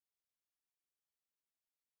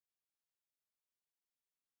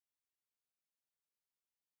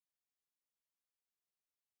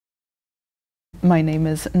My name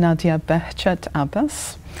is Nadia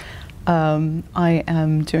Bahjat-Abbas. I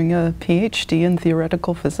am doing a PhD in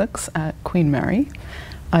theoretical physics at Queen Mary.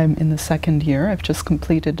 I'm in the second year. I've just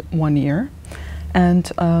completed 1 year.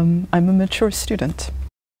 And I'm a mature student.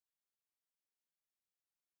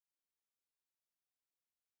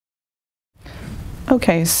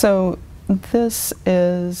 Okay, so this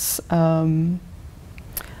is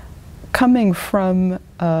coming from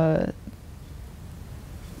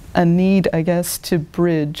a need, I guess, to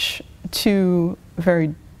bridge two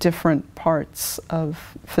very different parts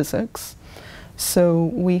of physics.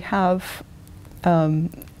 So we have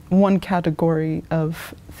one category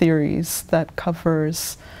of theories that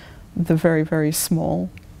covers the very, very small,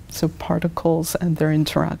 so particles and their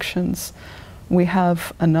interactions. We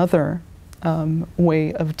have another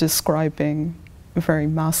way of describing very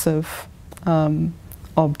massive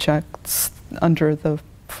objects under the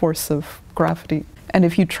force of gravity. And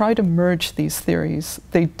if you try to merge these theories,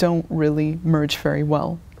 they don't really merge very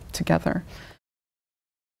well together.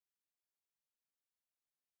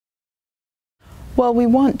 Well, we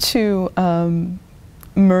want to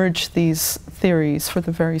merge these theories for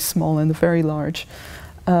the very small and the very large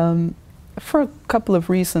for a couple of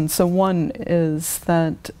reasons. So one is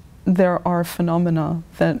that there are phenomena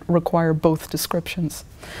that require both descriptions.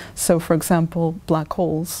 So for example, black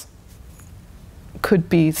holes could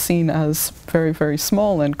be seen as very, very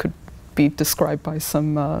small and could be described by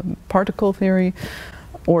some particle theory,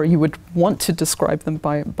 or you would want to describe them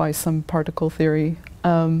by some particle theory.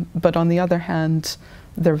 But on the other hand,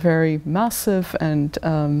 they're very massive, and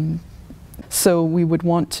so we would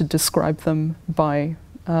want to describe them by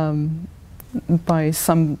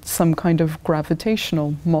some kind of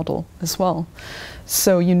gravitational model as well.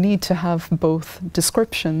 So you need to have both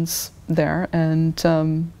descriptions there,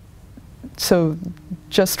 and so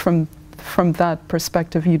just from that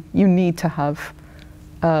perspective, you need to have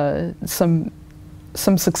some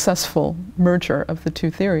successful merger of the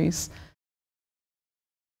two theories.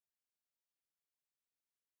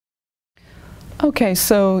 Okay,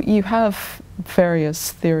 so you have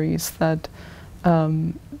various theories that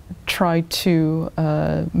try to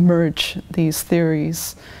merge these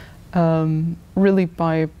theories really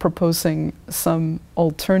by proposing some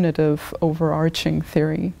alternative overarching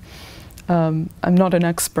theory. I'm not an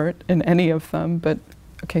expert in any of them, but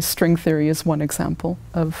okay, string theory is one example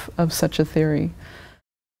of such a theory.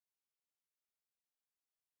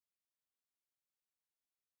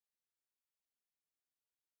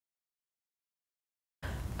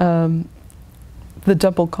 The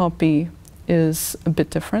double copy is a bit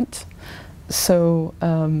different. So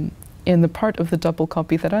in the part of the double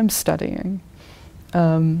copy that I'm studying,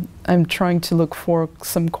 I'm trying to look for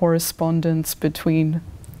some correspondence between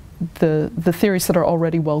the theories that are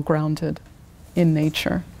already well grounded in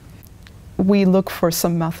nature. We look for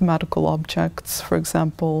some mathematical objects, for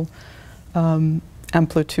example,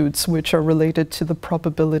 amplitudes, which are related to the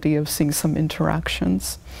probability of seeing some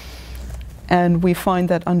interactions. And we find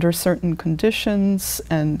that under certain conditions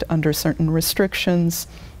and under certain restrictions,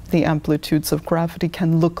 the amplitudes of gravity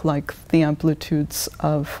can look like the amplitudes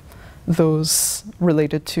of those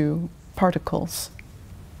related to particles.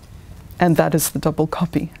 And that is the double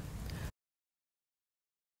copy.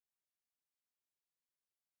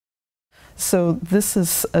 So this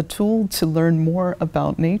is a tool to learn more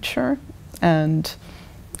about nature, and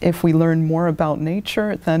if we learn more about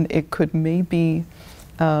nature, then it could maybe,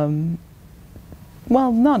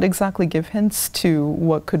 well, not exactly give hints to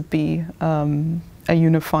what could be a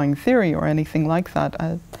unifying theory or anything like that.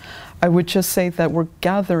 I would just say that we're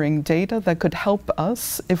gathering data that could help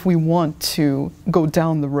us if we want to go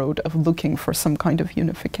down the road of looking for some kind of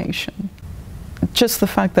unification. Just the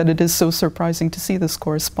fact that it is so surprising to see this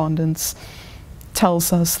correspondence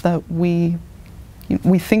tells us that we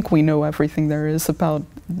think we know everything there is about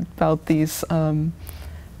these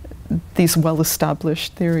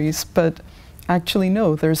well-established theories, but actually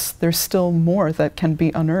no, there's still more that can be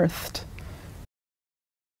unearthed.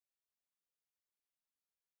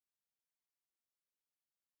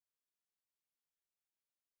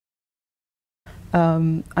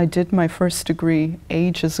 I did my first degree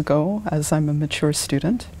ages ago, as I'm a mature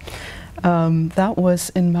student. That was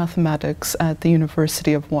in mathematics at the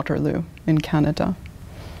University of Waterloo in Canada.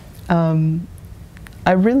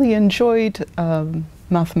 I really enjoyed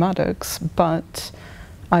mathematics, but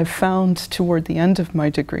I found toward the end of my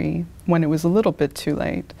degree, when it was a little bit too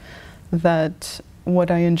late, that what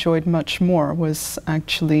I enjoyed much more was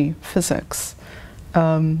actually physics.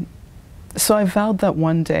 So I vowed that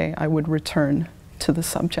one day I would return to the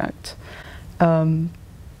subject.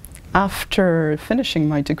 After finishing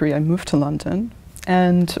my degree, I moved to London,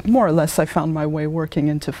 And more or less I found my way working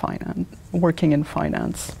in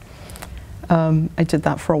finance. I did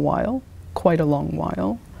that for a while, quite a long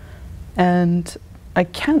while. And I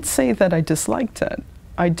can't say that I disliked it.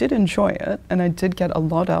 I did enjoy it, and I did get a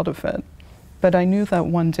lot out of it. But I knew that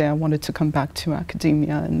one day I wanted to come back to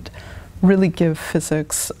academia and really give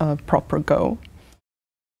physics a proper go.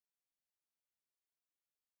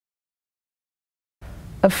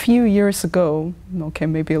 A few years ago, okay,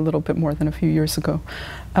 maybe a little bit more than a few years ago,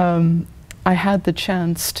 I had the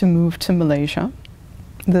chance to move to Malaysia.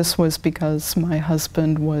 This was because my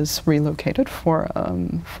husband was relocated for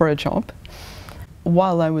a job.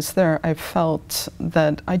 While I was there, I felt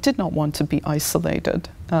that I did not want to be isolated,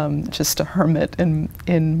 just a hermit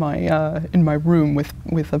in my room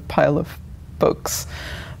with a pile of books.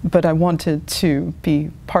 But I wanted to be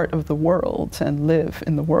part of the world and live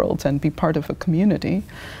in the world and be part of a community,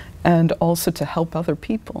 and also to help other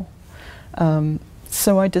people.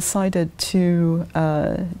 So I decided to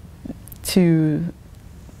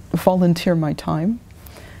volunteer my time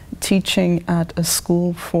teaching at a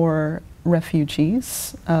school for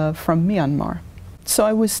refugees from Myanmar. So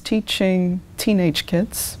I was teaching teenage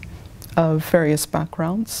kids of various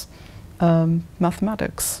backgrounds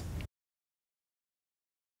mathematics.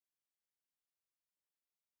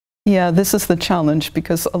 Yeah, this is the challenge,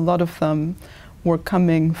 because a lot of them were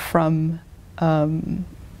coming from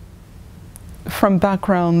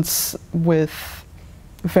backgrounds with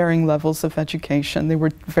varying levels of education. They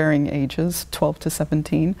were varying ages, 12 to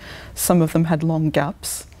 17. Some of them had long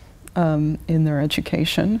gaps in their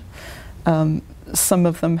education. Some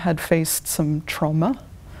of them had faced some trauma,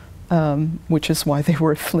 which is why they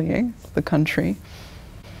were fleeing the country.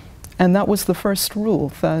 And that was the first rule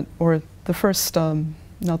that, or the first,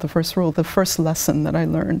 not the first rule, the first lesson that I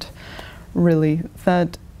learned, really,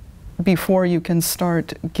 that before you can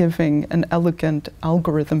start giving an elegant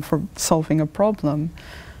algorithm for solving a problem,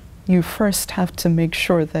 you first have to make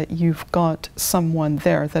sure that you've got someone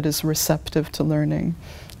there that is receptive to learning.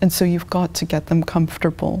 And so you've got to get them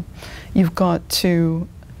comfortable. You've got to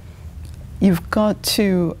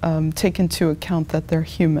take into account that they're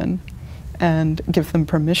human and give them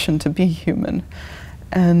permission to be human.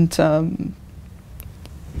 And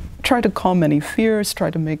try to calm any fears,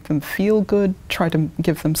 try to make them feel good, try to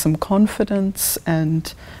give them some confidence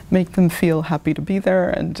and make them feel happy to be there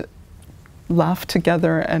and laugh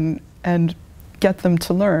together and get them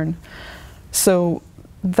to learn. So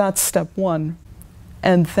that's step one.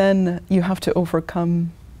 And then you have to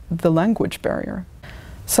overcome the language barrier.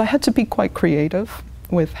 So I had to be quite creative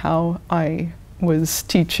with how I was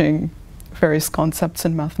teaching various concepts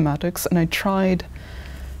in mathematics, and I tried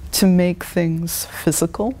to make things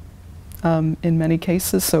physical in many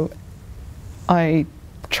cases. So I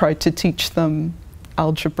tried to teach them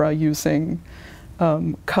algebra using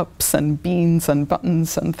cups and beans and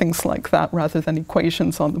buttons and things like that, rather than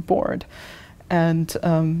equations on the board. And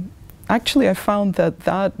actually I found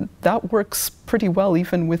that works pretty well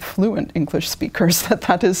even with fluent English speakers,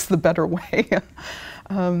 that is the better way.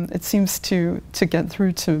 It seems to get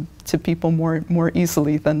through to people more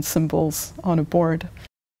easily than symbols on a board.